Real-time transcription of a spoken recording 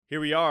Here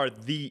we are,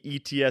 the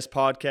ETS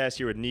podcast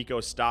here with Neico,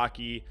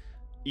 Stokke,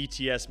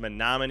 ETS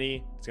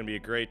Menomonie. It's going to be a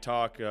great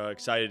talk.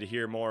 Excited to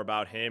hear more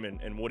about him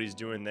and what he's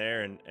doing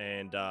there.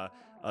 And a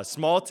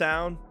small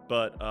town,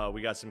 but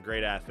we got some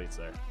great athletes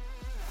there.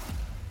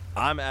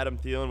 I'm Adam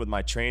Thielen with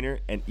my trainer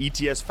and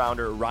ETS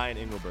founder Ryan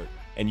Engelbert,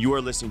 and you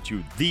are listening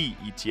to the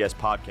ETS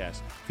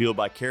podcast, fueled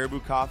by Caribou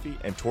Coffee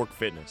and Torque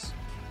Fitness.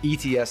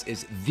 ETS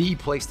is the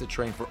place to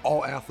train for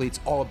all athletes,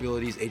 all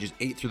abilities, ages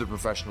 8 through the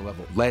professional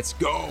level. Let's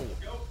go!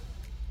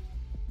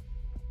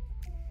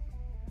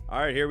 All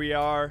right, here we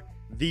are,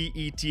 the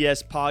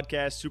ETS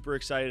podcast. Super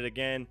excited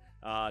again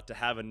to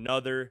have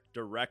another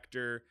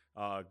director.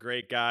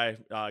 Great guy.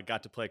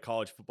 Got to play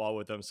college football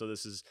with him, so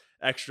this is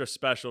extra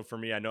special for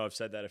me. I know I've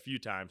said that a few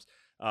times.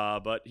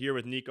 But here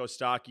with Neico,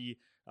 Stokke,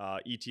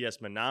 ETS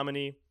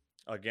Menomonie.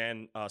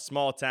 Again,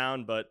 small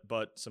town, but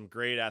some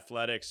great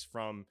athletics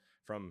from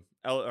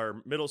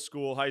middle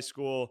school, high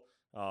school,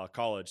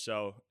 college.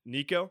 So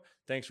Neico,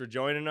 thanks for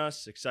joining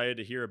us. Excited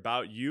to hear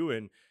about you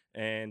and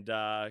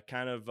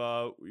kind of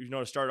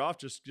to start off,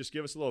 just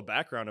give us a little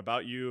background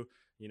about you.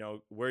 You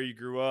know, where you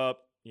grew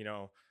up. You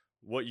know,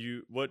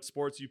 what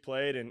sports you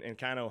played, and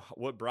kind of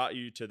what brought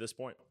you to this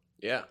point.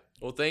 Yeah.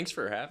 Well, thanks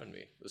for having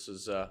me. This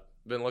is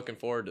been looking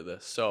forward to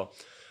this. So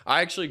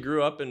I actually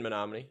grew up in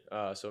Menomonie,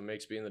 so it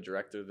makes being the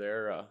director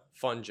there a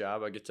fun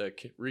job. I get to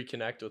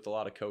reconnect with a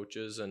lot of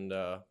coaches and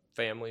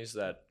families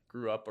that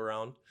grew up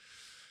around.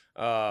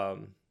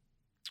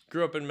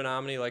 Grew up in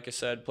Menomonie, like I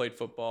said, played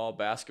football,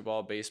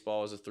 basketball,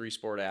 baseball. Was a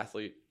 3-sport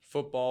athlete.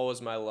 Football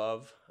was my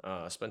love.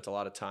 Spent a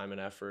lot of time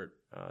and effort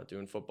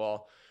doing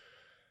football.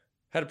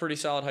 Had a pretty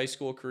solid high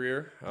school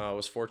career.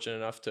 Was fortunate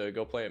enough to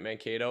go play at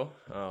Mankato.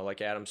 Like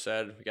Adam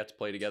said, we got to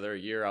play together a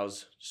year. I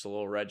was just a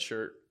little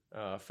redshirt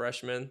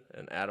freshman,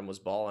 and Adam was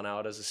balling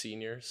out as a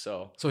senior.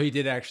 So he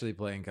did actually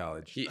play in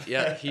college. He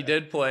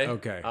did play.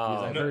 Okay.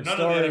 None of the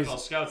NFL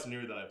scouts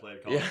knew that I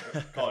played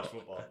college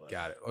football. But.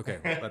 Got it. Okay,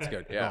 well, that's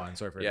good. Yeah. Go on.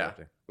 Sorry for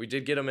interrupting. We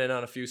did get him in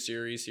on a few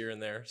series here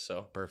and there.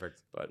 So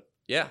Perfect. But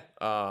yeah,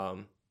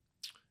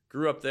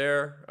 grew up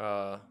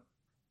there.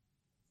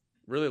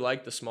 Really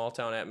like the small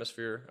town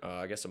atmosphere.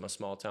 I guess I'm a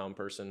small town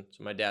person.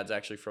 So my dad's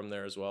actually from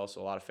there as well.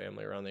 So a lot of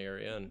family around the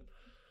area, and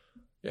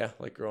yeah,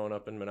 like growing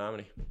up in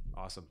Menomonie.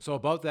 Awesome. So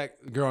about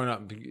that, growing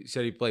up, you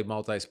said you played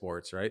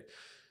multi-sports, right?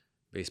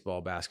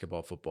 Baseball,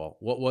 basketball, football.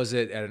 What was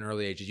it at an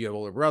early age? Did you have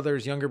older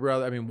brothers, younger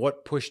brother? I mean,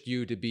 what pushed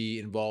you to be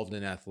involved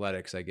in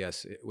athletics, I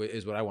guess,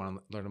 is what I want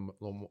to learn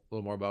a little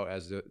more about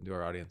as to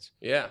our audience.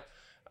 Yeah.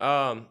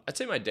 I'd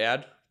say my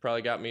dad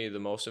probably got me the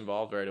most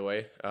involved right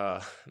away.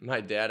 My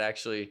dad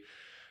actually,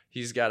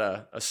 he's got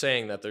a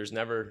saying that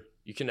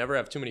you can never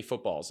have too many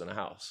footballs in a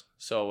house.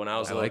 So when I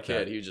was a little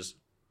kid, he just,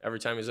 every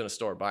time he's in a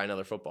store, buy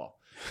another football.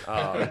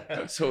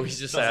 So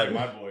he's just sounds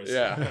like my boys.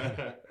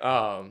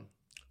 Yeah.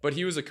 But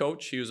he was a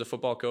coach. He was a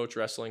football coach,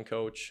 wrestling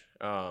coach,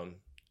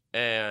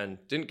 and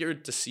didn't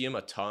get to see him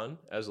a ton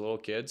as a little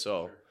kid.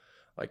 So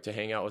like to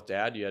hang out with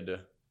dad, you had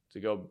to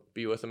go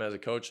be with him as a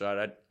coach.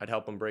 So I'd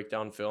help him break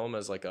down film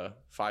as like a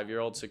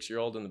 5-year-old,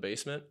 6-year-old in the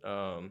basement,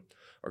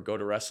 or go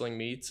to wrestling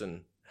meets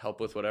and help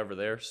with whatever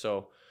there.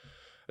 So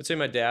I'd say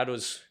my dad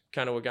was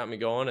kind of what got me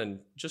going, and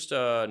just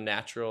a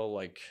natural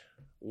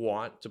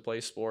want to play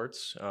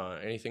sports.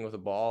 Anything with a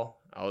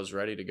ball, I was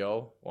ready to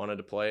go, wanted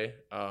to play.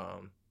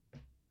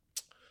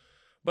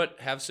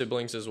 But have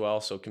siblings as well,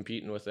 so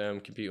competing with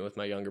them, competing with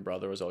my younger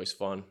brother was always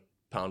fun.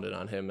 Pounded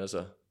on him as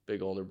a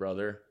big older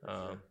brother.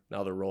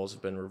 Now the roles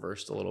have been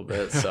reversed a little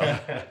bit. So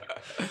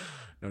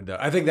No doubt.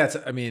 I think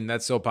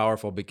that's so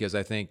powerful, because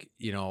I think,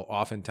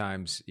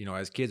 oftentimes,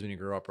 as kids, when you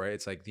grow up, right,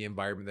 it's like the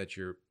environment that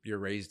you're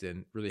raised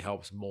in really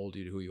helps mold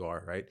you to who you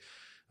are, right?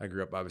 I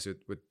grew up obviously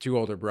with 2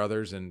 older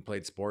brothers and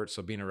played sports.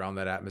 So being around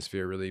that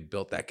atmosphere really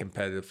built that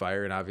competitive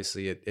fire. And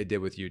obviously it did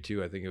with you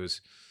too. I think it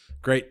was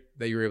great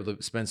that you were able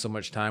to spend so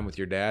much time with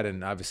your dad.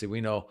 And obviously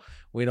we know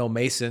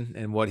Mason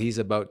and what he's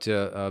about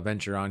to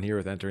venture on here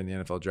with entering the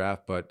NFL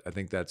draft. But I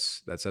think that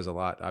says a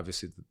lot.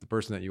 Obviously the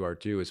person that you are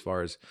too, as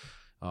far as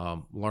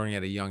learning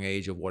at a young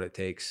age of what it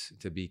takes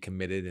to be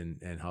committed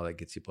and how that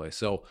gets you play.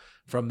 So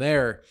from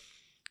there,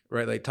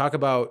 right, like talk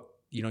about,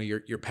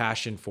 your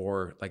passion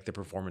for like the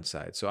performance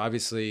side. So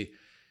obviously,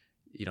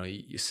 you're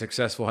a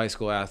successful high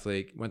school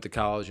athlete, went to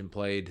college and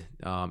played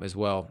as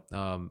well.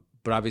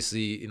 But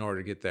obviously in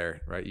order to get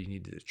there, right, you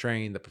need to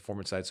train the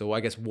performance side. So I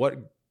guess what,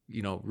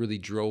 really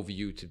drove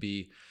you to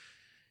be,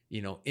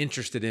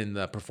 interested in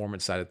the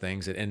performance side of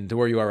things and to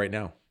where you are right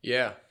now?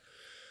 Yeah.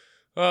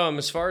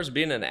 As far as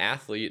being an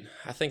athlete,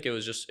 I think it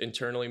was just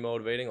internally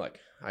motivating. Like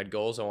I had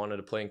goals. I wanted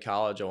to play in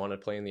college. I wanted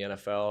to play in the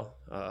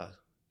NFL.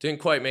 Didn't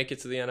quite make it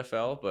to the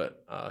NFL,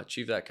 but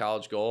achieved that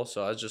college goal.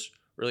 So I was just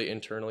really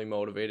internally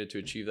motivated to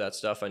achieve that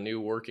stuff. I knew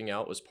working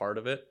out was part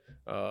of it.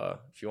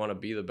 If you want to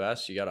be the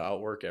best, you got to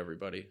outwork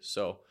everybody.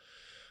 So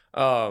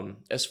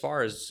as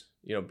far as,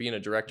 being a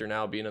director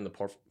now, being in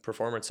the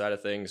performance side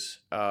of things,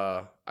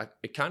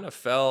 it kind of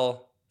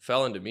fell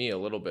into me a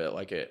little bit.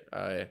 Like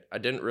I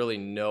didn't really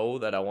know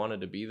that I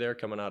wanted to be there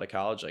coming out of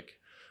college. Like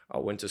I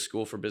went to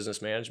school for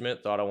business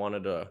management, thought I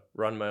wanted to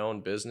run my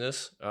own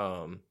business.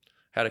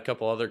 had a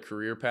couple other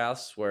career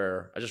paths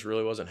where I just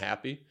really wasn't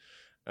happy.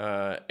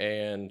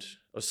 And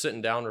I was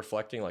sitting down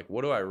reflecting, like,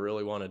 what do I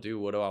really want to do?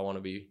 What do I want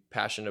to be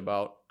passionate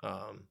about?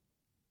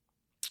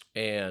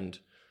 And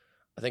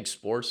I think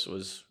sports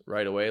was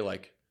right away,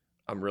 like,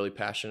 I'm really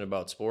passionate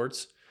about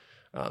sports.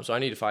 So I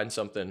need to find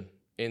something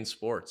in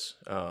sports.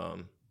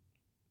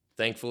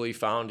 Thankfully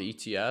found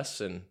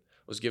ETS and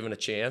was given a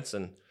chance.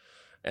 And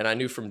I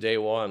knew from day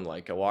one,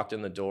 like, I walked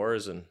in the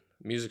doors and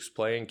music's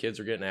playing, kids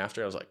are getting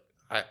after it. I was like,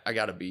 I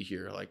got to be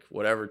here. Like,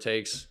 whatever it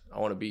takes, I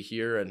want to be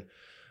here. And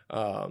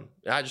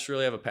I just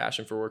really have a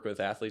passion for working with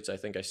athletes. I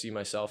think I see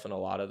myself in a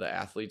lot of the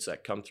athletes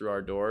that come through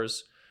our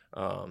doors.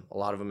 A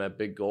lot of them have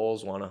big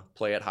goals, want to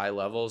play at high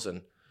levels,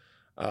 and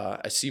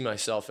I see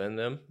myself in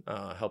them,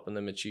 helping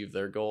them achieve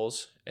their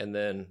goals. And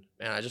then,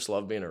 man, I just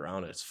love being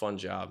around it. It's a fun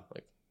job.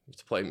 Like,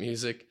 to play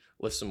music,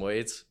 lift some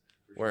weights,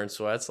 wearing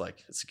sweats.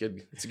 Like, it's a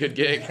good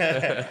gig.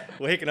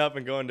 Waking up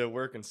and going to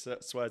work in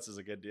sweats is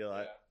a good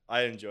deal.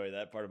 I enjoy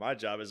that part of my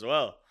job as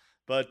well.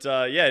 But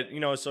yeah,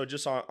 so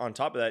just on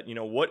top of that,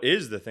 what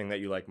is the thing that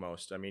you like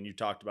most? I mean, you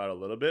talked about it a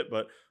little bit,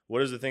 but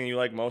what is the thing you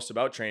like most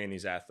about training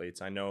these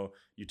athletes? I know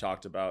you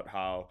talked about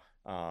how,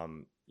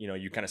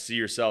 you kind of see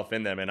yourself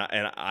in them, and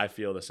I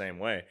feel the same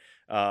way.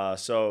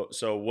 So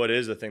what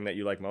is the thing that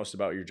you like most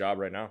about your job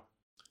right now?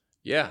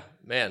 Yeah,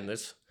 man,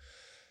 it's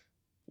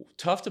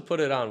tough to put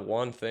it on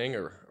one thing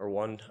or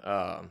one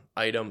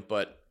item,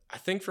 but I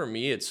think for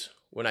me, it's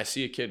when I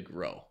see a kid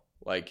grow.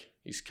 Like,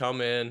 he's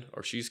come in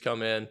or she's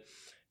come in,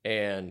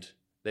 and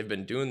they've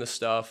been doing the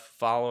stuff,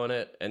 following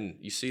it, and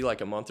you see, like,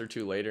 a month or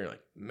two later, you're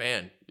like,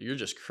 man, you're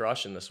just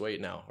crushing this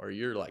weight now, or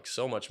you're, like,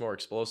 so much more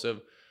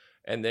explosive.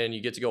 And then you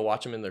get to go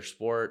watch them in their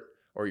sport,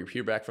 or you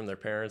hear back from their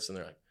parents, and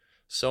they're like,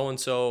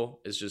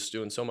 so-and-so is just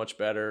doing so much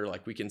better.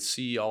 Like, we can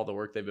see all the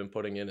work they've been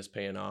putting in is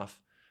paying off.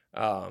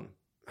 I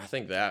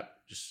think that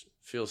just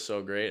feels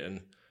so great, and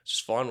it's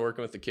just fun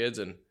working with the kids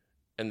and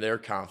their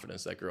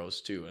confidence that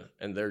grows too.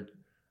 And they're,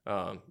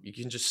 you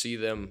can just see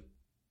them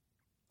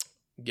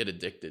get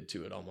addicted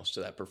to it, almost, to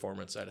that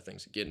performance side of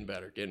things, getting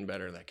better, and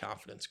that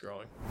confidence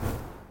growing.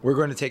 We're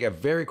going to take a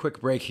very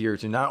quick break here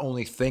to not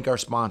only thank our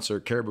sponsor,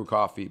 Caribou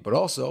Coffee, but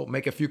also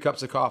make a few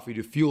cups of coffee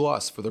to fuel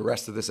us for the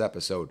rest of this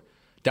episode.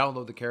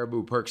 Download the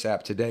Caribou Perks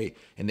app today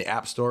in the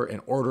App Store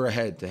and order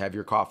ahead to have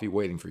your coffee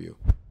waiting for you.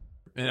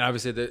 And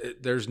obviously,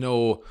 there's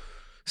no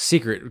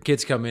secret.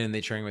 Kids come in and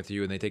they train with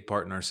you and they take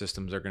part in our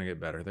systems. They're going to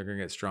get better. They're going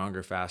to get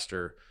stronger,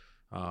 faster,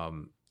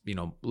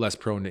 less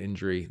prone to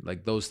injury.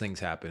 Like, those things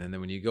happen. And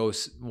then when you go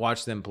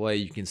watch them play,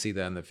 you can see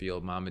that on the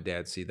field. Mom and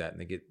dad see that, and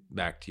they get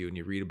back to you, and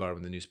you read about them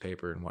in the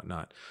newspaper and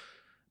whatnot.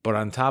 But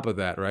on top of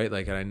that, right,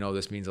 like, and I know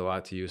this means a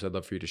lot to you, so I'd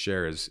love for you to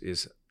share,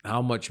 is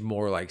how much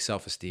more, like,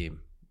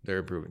 self-esteem they're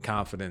improving.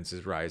 Confidence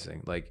is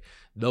rising. Like,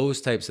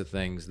 those types of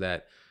things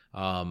that,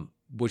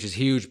 which is a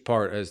huge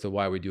part as to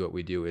why we do what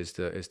we do, is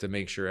to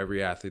make sure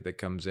every athlete that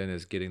comes in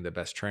is getting the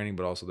best training,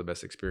 but also the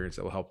best experience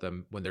that will help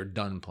them when they're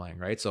done playing,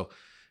 right? So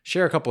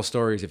share a couple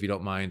stories, if you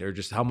don't mind, or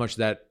just how much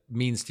that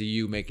means to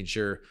you, making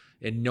sure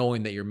and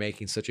knowing that you're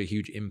making such a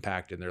huge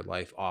impact in their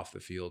life off the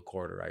field,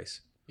 court, or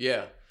ice.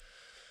 Yeah.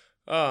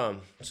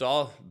 So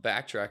I'll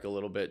backtrack a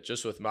little bit.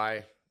 Just with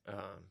my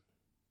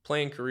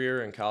playing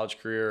career and college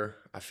career,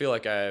 I feel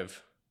like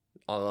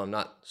although I'm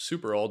not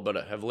super old, but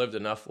I have lived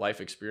enough life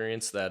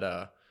experience that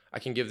I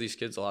can give these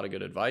kids a lot of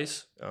good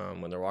advice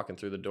when they're walking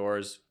through the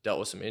doors, dealt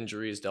with some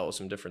injuries, dealt with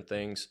some different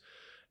things.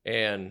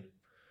 And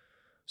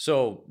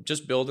so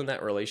just building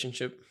that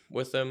relationship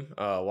with them,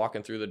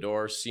 walking through the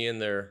door, seeing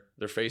their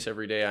face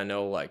every day. I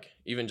know, like,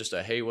 even just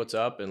a, hey, what's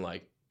up? And,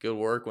 like, good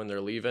work when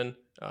they're leaving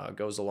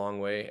goes a long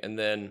way. And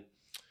then,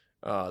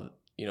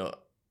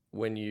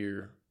 when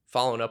you're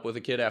following up with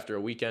a kid after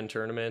a weekend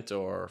tournament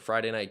or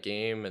Friday night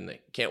game, and they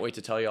can't wait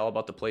to tell you all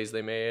about the plays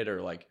they made,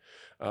 or, like,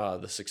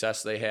 the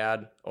success they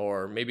had,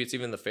 or maybe it's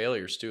even the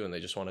failures too, and they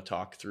just want to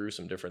talk through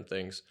some different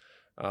things.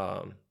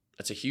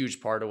 That's a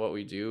huge part of what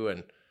we do.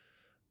 And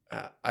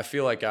I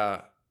feel like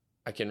I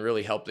can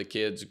really help the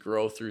kids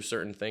grow through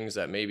certain things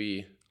that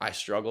maybe I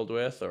struggled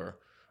with, or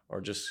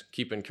just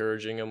keep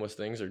encouraging them with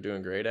things they're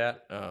doing great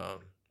at.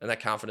 And that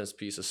confidence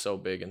piece is so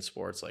big in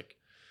sports. Like,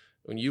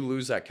 when you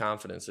lose that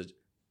confidence, it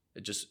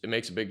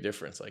makes a big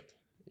difference. Like,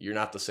 you're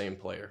not the same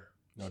player.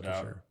 No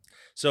doubt. Sure.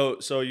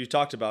 So you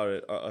talked about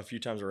it a few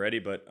times already,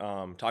 but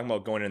talking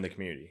about going in the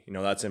community,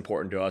 that's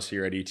important to us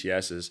here at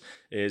ETS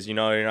is you're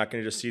not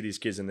going to just see these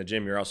kids in the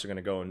gym. You're also going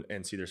to go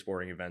and see their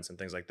sporting events and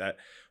things like that.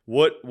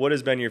 What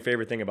has been your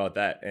favorite thing about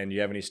that? And do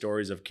you have any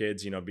stories of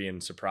kids, being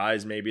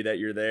surprised maybe that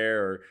you're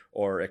there,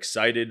 or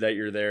excited that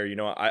you're there?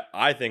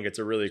 I think it's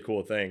a really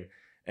cool thing,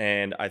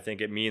 and I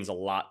think it means a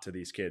lot to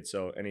these kids.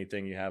 So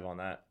anything you have on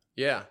that?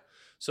 Yeah.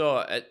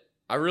 So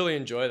I really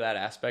enjoy that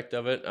aspect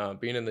of it.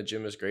 Being in the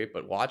gym is great,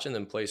 but watching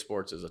them play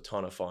sports is a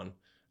ton of fun.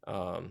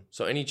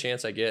 So any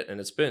chance I get, and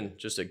it's been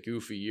just a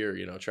goofy year,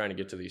 trying to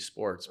get to these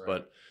sports,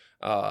 right.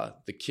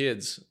 But the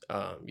kids,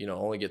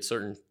 only get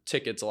certain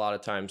tickets a lot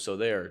of times. So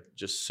they're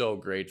just so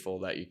grateful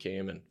that you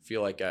came, and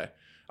feel like I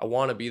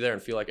want to be there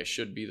and feel like I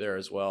should be there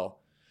as well.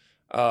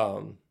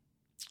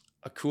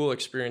 a cool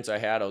experience I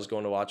had. I was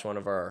going to watch one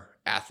of our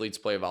athletes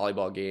play a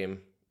volleyball game,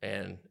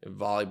 and in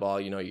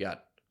volleyball, you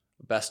got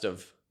best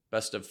of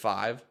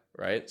 5,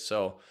 right?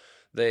 So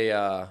they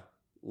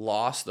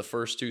lost the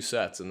first 2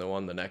 sets and they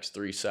won the next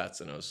 3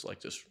 sets, and it was like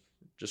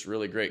just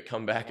really great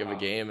comeback of a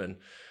game. And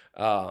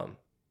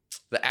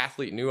the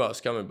athlete knew I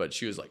was coming, but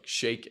she was like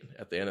shaking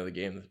at the end of the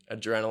game.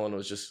 Adrenaline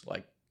was just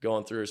like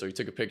going through her. So he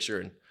took a picture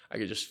and I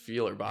could just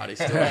feel her body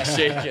still like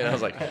shaking. I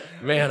was like,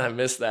 man, I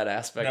missed that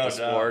aspect of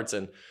sports.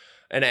 And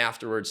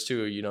afterwards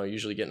too,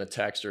 usually getting a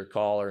text or a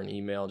call or an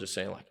email just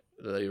saying like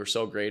they were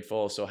so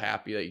grateful, so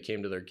happy that you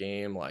came to their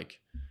game. Like,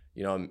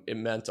 it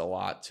meant a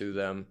lot to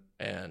them,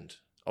 and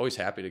always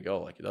happy to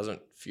go. Like, it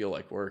doesn't feel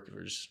like work.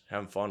 We're just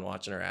having fun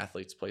watching our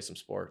athletes play some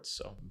sports.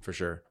 So for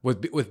sure.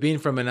 With being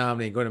from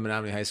Menomonie, going to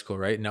Menomonie High School,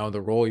 right now,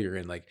 the role you're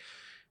in, like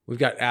we've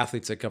got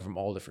athletes that come from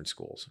all different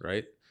schools,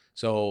 right?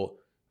 So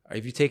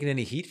have you taken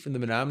any heat from the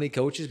Menomonie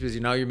coaches because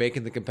now you're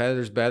making the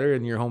competitors better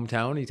in your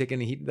hometown? Are you taking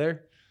any heat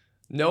there?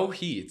 No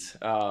heat,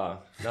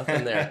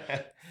 nothing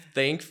there.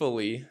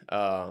 Thankfully,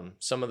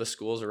 some of the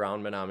schools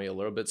around Menomonie are a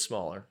little bit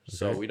smaller,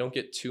 so we don't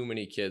get too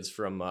many kids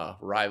from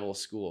rival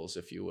schools,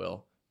 if you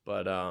will.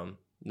 But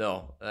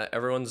no,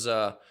 everyone's.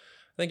 I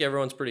think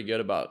everyone's pretty good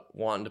about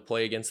wanting to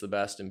play against the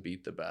best and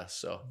beat the best.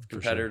 So if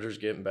competitors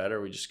getting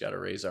better, we just got to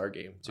raise our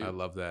game too. I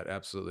love that,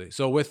 absolutely.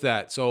 So with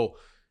that,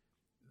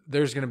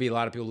 there's going to be a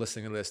lot of people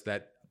listening to this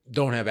that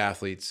don't have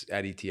athletes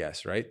at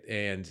ETS, right?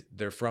 And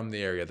they're from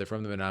the area, they're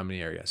from the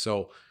Menomonie area.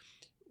 So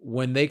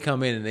when they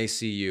come in and they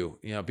see you,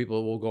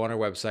 people will go on our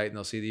website and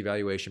they'll see the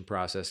evaluation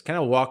process. Kind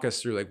of walk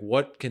us through, like,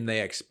 what can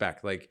they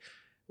expect? Like,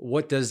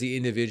 what does the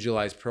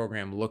individualized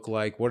program look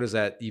like? What does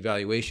that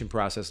evaluation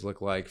process look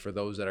like for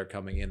those that are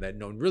coming in that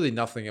know really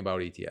nothing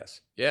about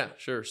ETS? Yeah,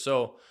 sure.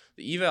 So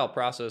the eval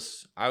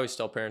process, I always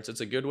tell parents,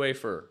 it's a good way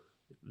for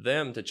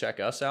them to check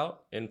us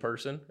out in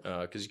person,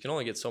 because you can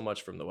only get so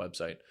much from the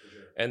website.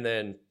 And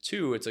then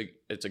 2,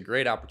 it's a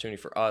great opportunity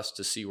for us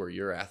to see where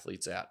your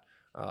athlete's at.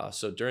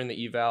 So during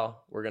the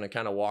eval, we're going to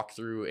kind of walk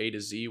through A to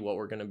Z what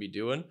we're going to be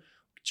doing.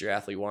 Get your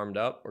athlete warmed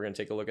up. We're going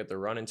to take a look at their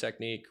running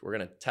technique. We're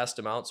going to test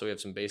them out so we have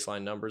some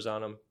baseline numbers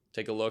on them.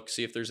 Take a look,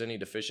 see if there's any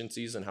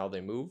deficiencies in how they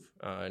move,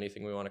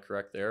 anything we want to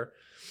correct there.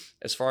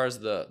 As far as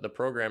the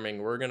programming,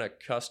 we're going to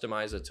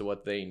customize it to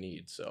what they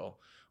need. So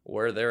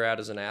where they're at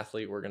as an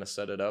athlete, we're going to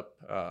set it up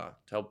to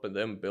help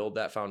them build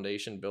that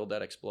foundation, build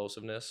that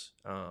explosiveness,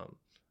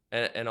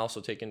 and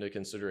also take into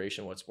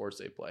consideration what sports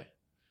they play.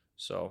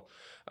 So,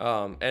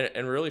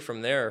 and really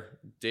from there,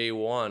 day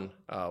one,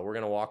 we're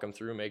going to walk them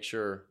through, make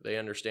sure they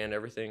understand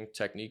everything,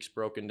 techniques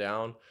broken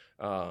down.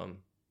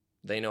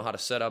 They know how to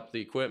set up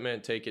the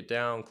equipment, take it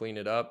down, clean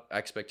it up.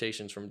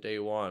 Expectations from day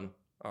one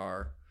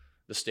are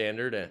the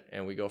standard,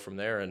 and we go from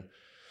there.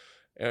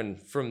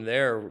 And from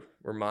there,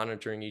 we're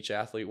monitoring each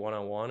athlete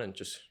one-on-one and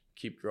just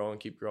keep growing.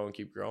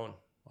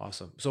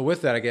 Awesome. So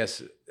with that, I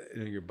guess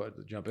you're about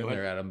to jump in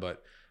there, Adam,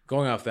 but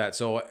going off that,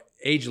 so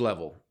age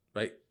level,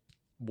 right?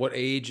 What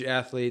age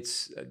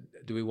athletes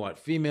do we want?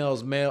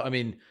 Females, male? I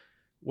mean,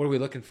 what are we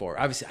looking for?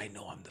 Obviously, I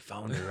know I'm the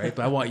founder, right?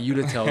 But I want you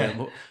to tell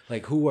them,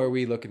 like, who are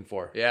we looking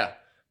for? Yeah,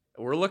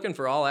 we're looking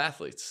for all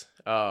athletes.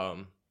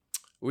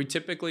 We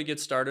typically get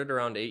started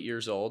around 8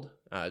 years old.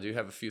 I do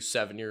have a few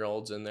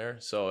 7-year-olds in there.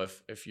 So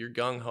if you're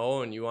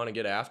gung-ho and you want to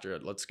get after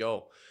it, let's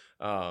go.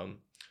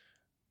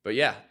 But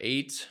yeah,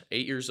 8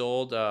 years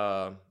old,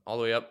 all the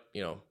way up,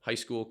 high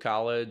school,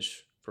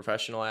 college,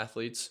 professional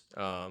athletes.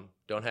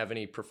 Don't have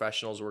any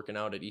professionals working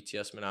out at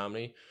ETS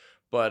Menomonie,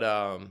 but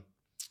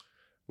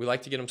we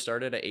like to get them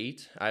started at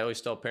 8. I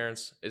always tell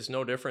parents it's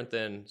no different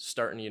than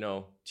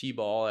starting,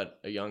 t-ball at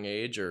a young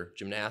age, or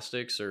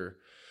gymnastics, or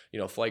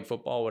flag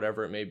football,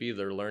 whatever it may be.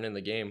 They're learning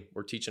the game.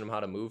 We're teaching them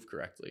how to move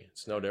correctly.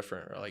 It's no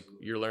different. Like,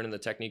 you're learning the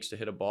techniques to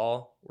hit a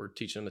ball. We're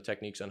teaching them the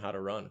techniques on how to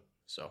run.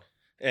 So.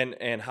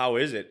 And how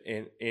is it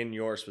in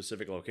your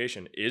specific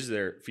location? Is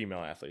there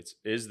female athletes?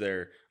 Is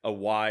there a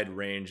wide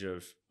range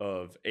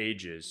of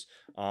ages?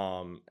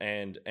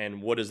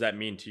 And what does that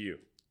mean to you?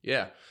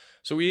 Yeah.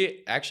 So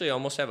we actually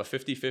almost have a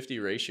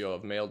 50-50 ratio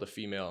of male to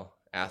female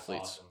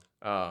athletes.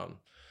 Awesome.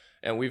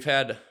 And we've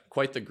had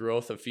quite the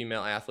growth of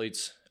female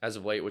athletes as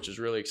of late, which is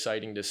really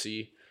exciting to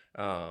see.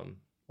 A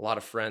lot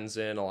of friends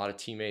in, a lot of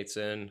teammates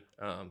in,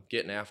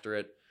 getting after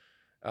it.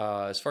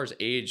 As far as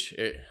age,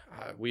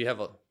 we have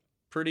a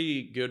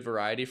pretty good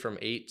variety from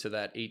 8 to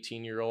that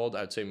 18-year-old.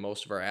 I'd say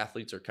most of our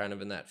athletes are kind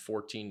of in that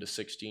 14 to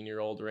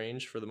 16-year-old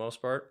range for the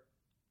most part.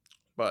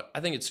 But I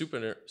think it's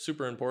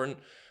super important.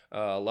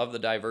 Love the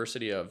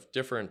diversity of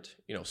different,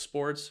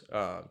 sports,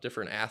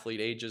 different athlete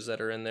ages that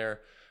are in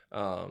there.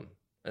 And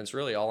it's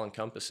really all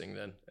encompassing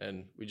then.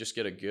 And we just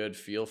get a good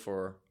feel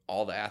for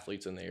all the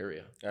athletes in the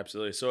area.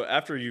 Absolutely. So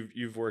after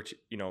you've worked,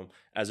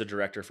 as a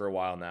director for a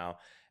while now,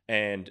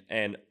 and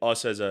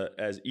us as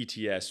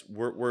ETS,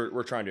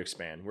 we're trying to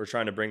expand. We're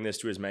trying to bring this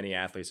to as many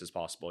athletes as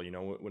possible.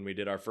 When we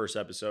did our first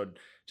episode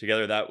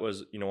together, that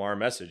was, our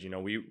message.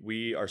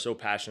 We are so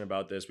passionate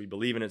about this. We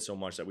believe in it so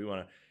much that we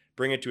want to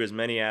bring it to as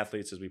many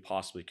athletes as we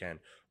possibly can.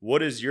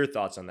 What is your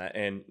thoughts on that?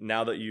 And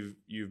now that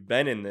you've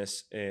been in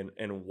this, and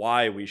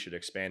why we should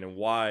expand and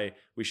why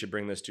we should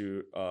bring this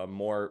to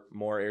more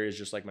areas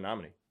just like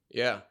Menomonie?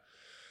 Yeah.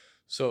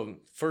 So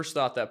first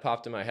thought that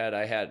popped in my head,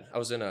 I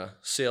was in a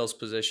sales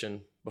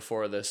position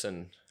before this,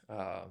 and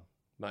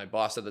my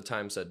boss at the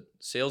time said,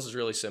 sales is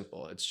really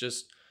simple. It's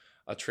just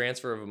a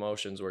transfer of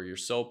emotions where you're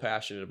so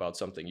passionate about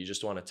something, you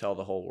just want to tell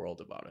the whole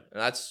world about it.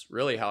 And that's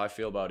really how I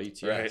feel about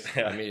ETS. Right.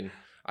 Yeah. I mean,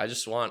 I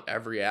just want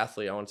every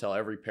athlete, I want to tell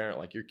every parent,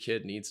 like, your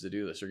kid needs to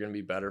do this. You're going to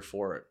be better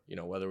for it. You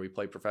know, whether we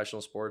play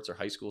professional sports or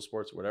high school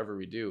sports, whatever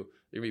we do,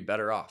 you're going to be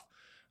better off.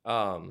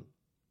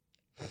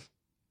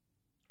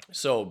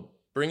 So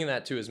bringing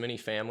that to as many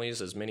families,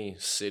 as many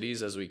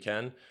cities as we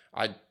can,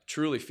 I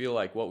truly feel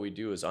like what we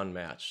do is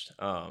unmatched.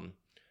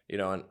 You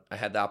know, and I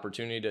had the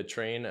opportunity to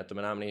train at the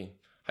Menomonie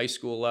high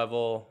school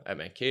level, at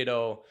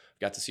Mankato,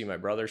 got to see my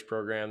brother's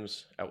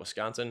programs at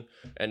Wisconsin,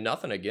 and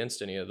nothing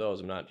against any of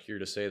those. I'm not here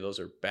to say those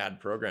are bad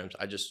programs.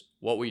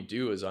 What we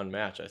do is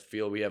unmatched. I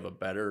feel we have a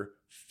better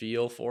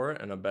feel for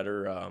it and a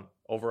better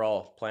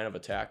overall plan of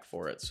attack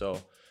for it. So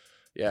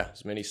yeah,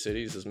 as many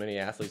cities, as many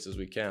athletes as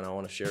we can. I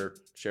want to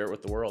share it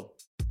with the world.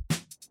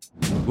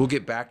 We'll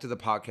get back to the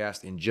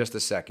podcast in just a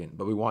second,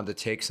 but we wanted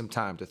to take some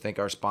time to thank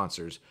our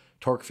sponsors,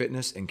 Torque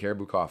Fitness and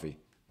Caribou Coffee.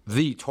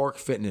 The Torque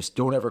Fitness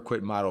Don't Ever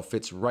Quit motto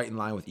fits right in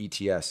line with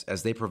ETS,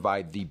 as they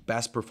provide the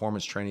best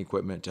performance training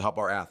equipment to help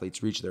our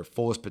athletes reach their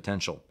fullest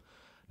potential.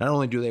 Not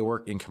only do they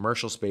work in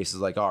commercial spaces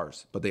like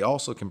ours, but they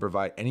also can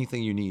provide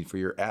anything you need for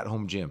your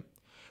at-home gym.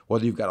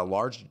 Whether you've got a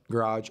large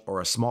garage or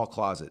a small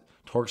closet,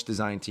 Torque's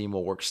design team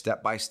will work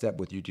step by step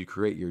with you to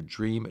create your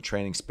dream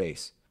training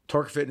space.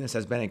 Torque Fitness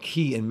has been a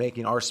key in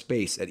making our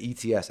space at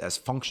ETS as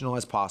functional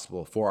as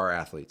possible for our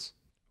athletes.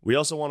 We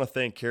also want to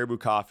thank Caribou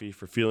Coffee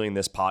for fueling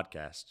this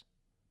podcast.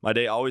 My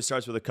day always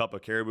starts with a cup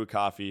of Caribou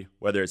Coffee,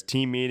 whether it's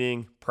team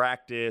meeting,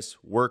 practice,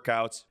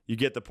 workouts. You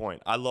get the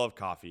point. I love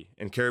coffee,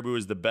 and Caribou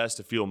is the best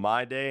to fuel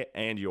my day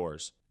and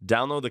yours.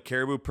 Download the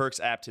Caribou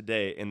Perks app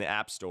today in the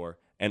App Store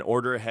and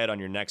order ahead on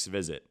your next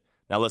visit.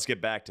 Now let's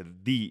get back to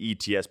the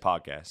ETS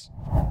podcast.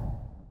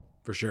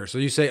 For sure. So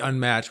you say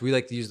unmatched. We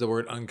like to use the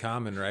word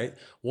uncommon, right?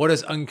 What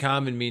does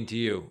uncommon mean to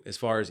you as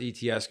far as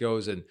ETS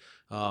goes, and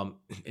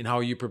how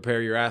you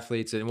prepare your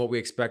athletes and what we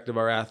expect of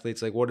our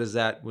athletes? Like, what is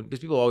that? Because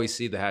people always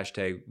see the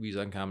hashtag, we use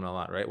uncommon a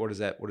lot, right? What does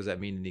that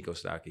mean to Neico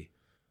Stokke?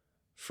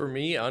 For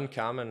me,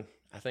 uncommon,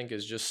 I think,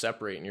 is just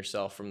separating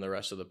yourself from the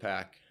rest of the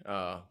pack,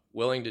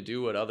 willing to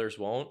do what others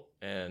won't,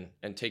 and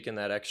taking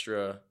that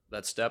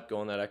step,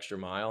 going that extra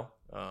mile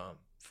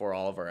for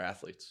all of our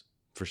athletes.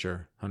 For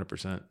sure.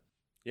 100%.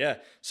 Yeah.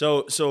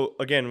 So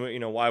again, you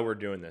know, why we're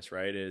doing this,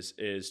 right,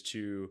 is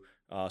to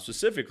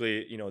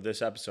specifically, you know,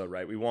 this episode,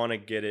 right, we want to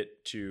get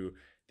it to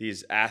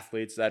these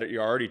athletes that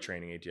you're already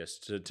training ATS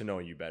to know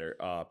you better,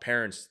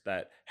 parents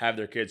that have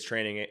their kids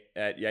training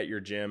at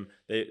your gym,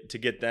 to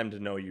get them to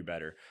know you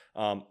better.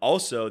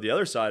 Also, the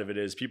other side of it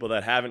is people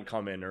that haven't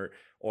come in,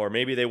 or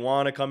maybe they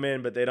want to come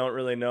in, but they don't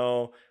really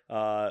know.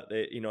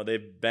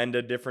 They've been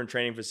to different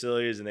training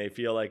facilities and they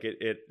feel like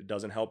it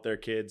doesn't help their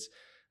kids.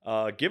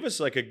 Give us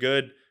like a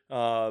good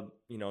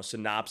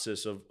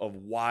synopsis of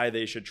why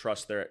they should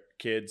trust their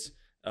kids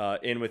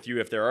in with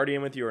you, if they're already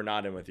in with you or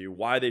not in with you,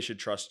 why they should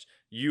trust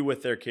you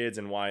with their kids,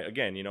 and why,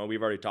 again, you know,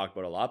 we've already talked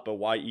about a lot, but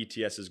why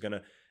ETS is going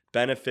to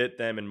benefit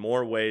them in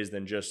more ways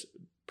than just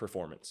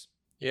performance.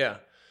 Yeah.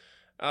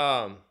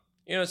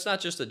 It's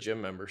not just a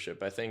gym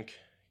membership. I think,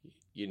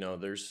 you know,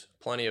 there's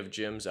plenty of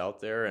gyms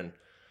out there, and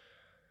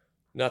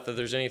not that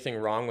there's anything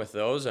wrong with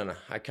those. And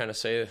I kind of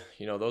say,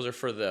 you know, those are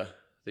for the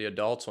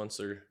adults once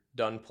they're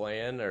done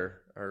playing,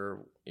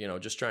 or, you know,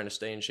 just trying to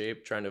stay in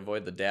shape, trying to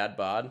avoid the dad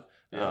bod.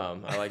 Yeah.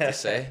 I like to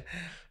say,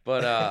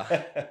 but,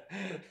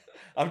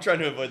 I'm trying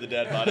to avoid the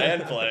dad bod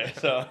and play.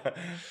 So,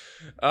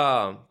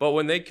 but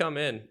when they come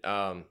in,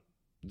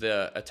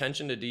 the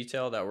attention to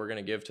detail that we're going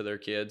to give to their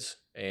kids,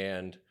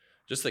 and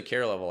just the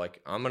care level,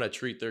 like, I'm going to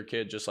treat their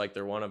kid just like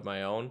they're one of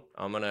my own.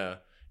 I'm going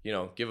to, you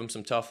know, give them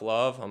some tough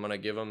love. I'm going to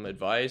give them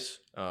advice.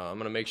 I'm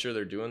going to make sure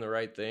they're doing the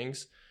right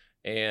things.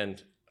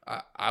 And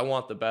I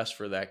want the best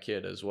for that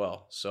kid as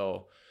well.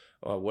 So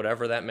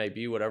whatever that may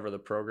be, whatever the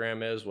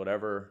program is,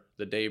 whatever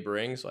the day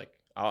brings, like,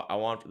 I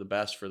want the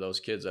best for those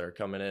kids that are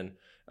coming in.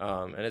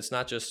 And it's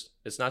not just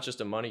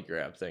a money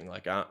grab thing.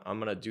 Like, I'm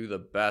going to do the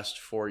best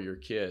for your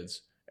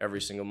kids every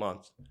single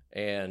month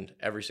and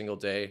every single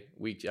day,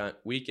 week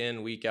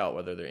in, week out,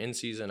 whether they're in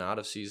season, out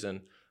of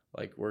season.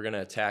 Like, we're going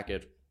to attack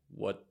it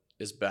what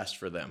is best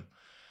for them.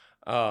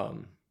 I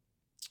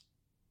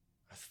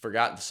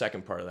forgot the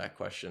second part of that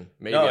question.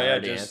 Maybe I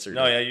already answered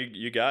it.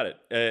 You got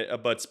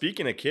it. But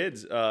speaking of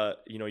kids,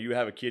 you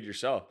have a kid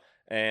yourself,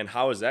 and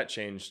how has that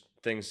changed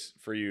things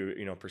for you,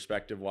 you know,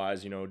 perspective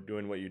wise, you know,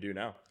 doing what you do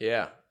now?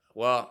 Yeah.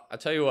 Well, I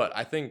tell you what,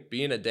 I think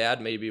being a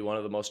dad may be one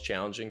of the most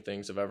challenging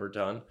things I've ever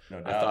done. No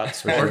doubt. I thought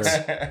sports,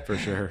 for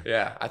sure.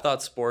 Yeah. I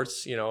thought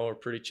sports, you know, were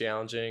pretty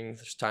challenging.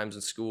 There's times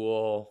in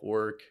school,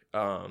 work,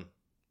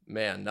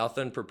 man,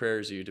 nothing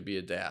prepares you to be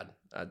a dad.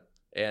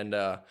 And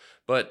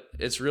but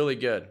it's really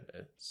good.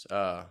 It's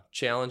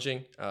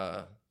challenging.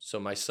 So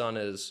my son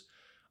is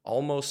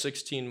almost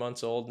 16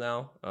 months old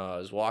now,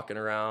 is walking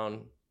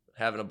around,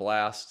 having a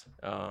blast,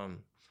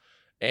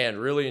 and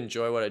really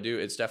enjoy what I do.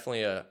 It's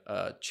definitely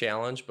a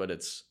challenge, but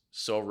it's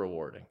so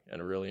rewarding,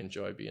 and I really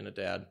enjoy being a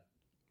dad.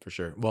 For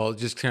sure. Well,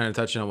 just kind of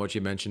touching on what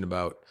you mentioned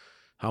about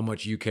how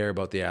much you care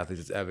about the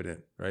athletes, it's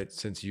evident, right?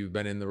 Since you've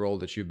been in the role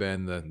that you've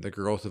been, the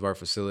growth of our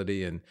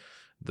facility and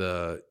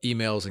the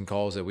emails and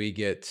calls that we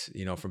get,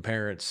 from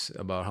parents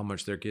about how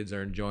much their kids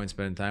are enjoying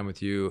spending time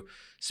with you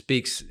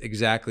speaks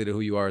exactly to who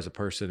you are as a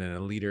person and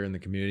a leader in the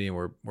community. And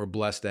we're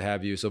blessed to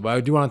have you. So, but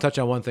I do want to touch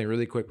on one thing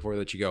really quick before I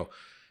let you go.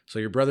 So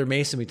your brother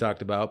Mason, we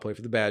talked about, played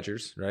for the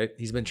Badgers, right?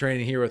 He's been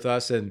training here with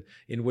us and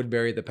in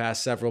Woodbury the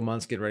past several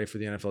months, getting ready for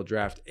the NFL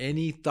draft.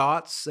 Any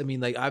thoughts? I mean,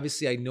 like,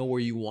 obviously I know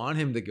where you want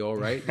him to go,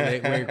 right? They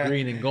wear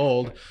green and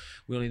gold.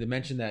 We don't need to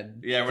mention that.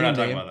 Yeah, we're not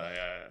talking about that.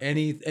 Yeah.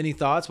 Any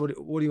thoughts? What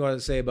do you want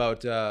to say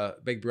about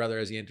Big Brother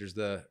as he enters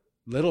the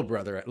little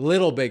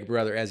Big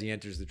Brother as he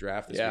enters the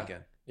draft this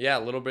weekend? Yeah,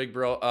 little big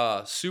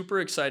bro. Super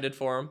excited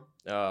for him.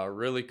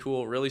 Really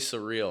cool, really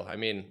surreal. I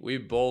mean, we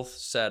both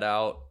set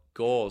out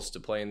goals to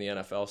play in the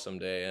NFL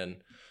someday, and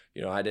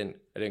I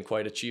didn't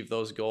quite achieve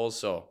those goals,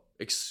 so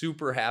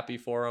super happy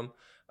for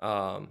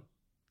him.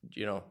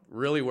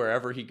 Really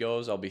wherever he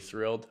goes, I'll be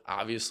thrilled.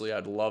 Obviously,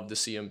 I'd love to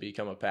see him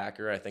become a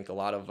Packer. I think a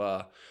lot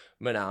of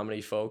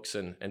Menomonie folks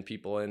and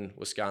people in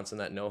Wisconsin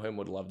that know him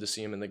would love to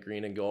see him in the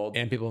green and gold.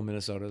 And people in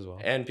Minnesota as well.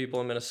 And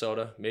people in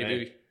Minnesota. Maybe.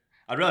 Hey,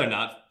 I'd rather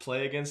not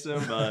play against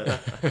him, but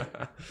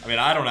I mean,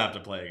 I don't have to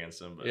play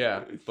against him. But.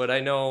 Yeah, but I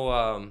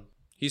know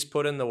he's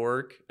put in the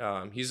work.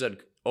 He's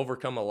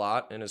overcome a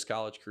lot in his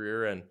college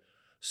career, and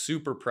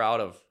super proud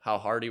of how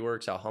hard he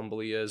works, how humble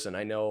he is. And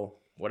I know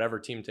whatever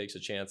team takes a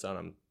chance on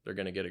him, they're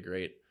going to get a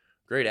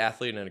great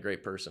athlete and a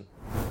great person.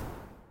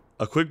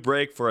 A quick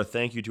break for a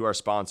thank you to our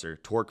sponsor,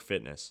 Torque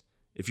Fitness.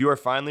 If you are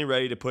finally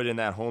ready to put in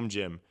that home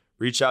gym,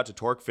 reach out to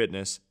Torque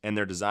Fitness, and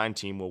their design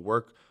team will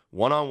work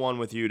one-on-one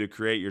with you to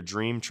create your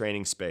dream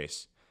training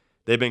space.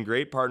 They've been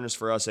great partners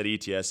for us at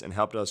ETS and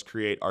helped us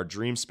create our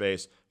dream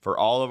space for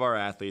all of our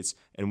athletes,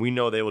 and we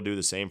know they will do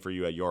the same for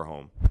you at your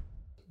home.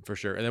 For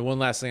sure. And then one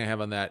last thing I have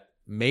on that,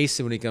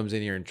 Mason, when he comes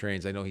in here and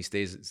trains, I know he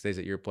stays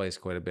at your place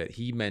quite a bit.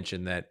 He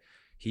mentioned that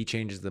he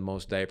changes the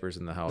most diapers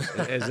in the house.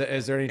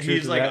 Is there any truth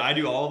He's to like, that? I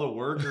do all the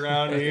work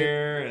around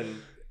here,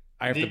 and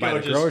I have to buy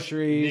the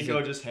groceries.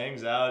 Nico just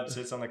hangs out,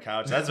 sits on the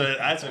couch. That's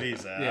what he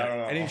said. Yeah. I don't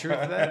know. Any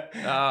truth to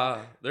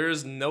that? There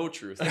is no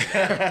truth to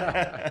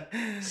that.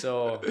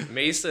 So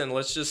Mason,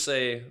 let's just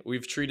say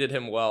we've treated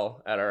him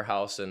well at our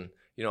house, and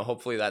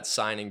hopefully that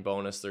signing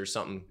bonus, there's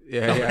something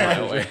coming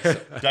my way.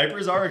 So.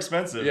 Diapers are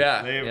expensive.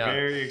 Yeah, they're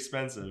very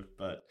expensive.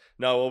 But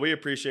no, well, we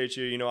appreciate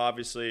you.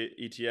 Obviously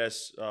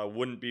ETS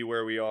wouldn't be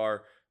where we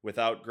are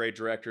without great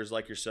directors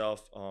like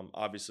yourself.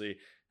 Obviously,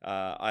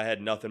 I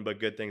had nothing but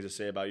good things to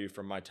say about you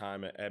from my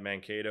time at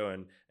Mankato,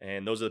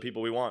 and those are the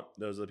people we want.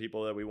 Those are the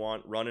people that we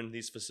want running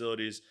these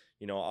facilities.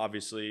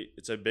 Obviously,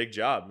 it's a big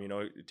job.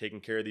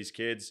 Taking care of these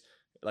kids.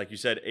 Like you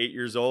said, 8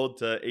 years old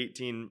to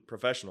 18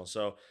 professional.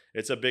 So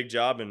it's a big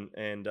job,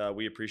 and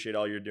we appreciate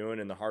all you're doing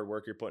and the hard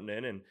work you're putting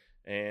in,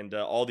 and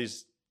all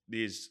these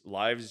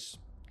lives,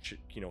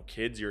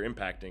 kids you're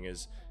impacting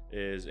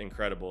is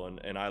incredible.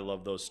 And I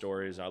love those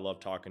stories. I love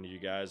talking to you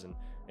guys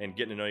and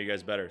getting to know you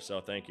guys better. So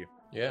thank you.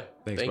 Yeah.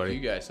 Thanks, thank buddy. you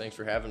guys. Thanks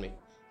for having me.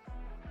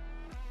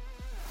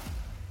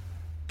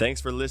 Thanks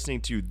for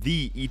listening to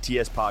the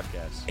ETS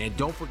podcast. And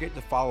don't forget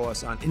to follow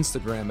us on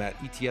Instagram at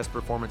ETS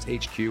Performance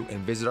HQ and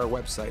visit our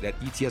website at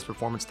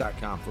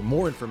etsperformance.com for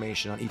more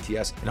information on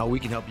ETS and how we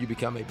can help you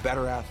become a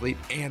better athlete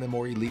and a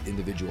more elite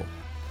individual.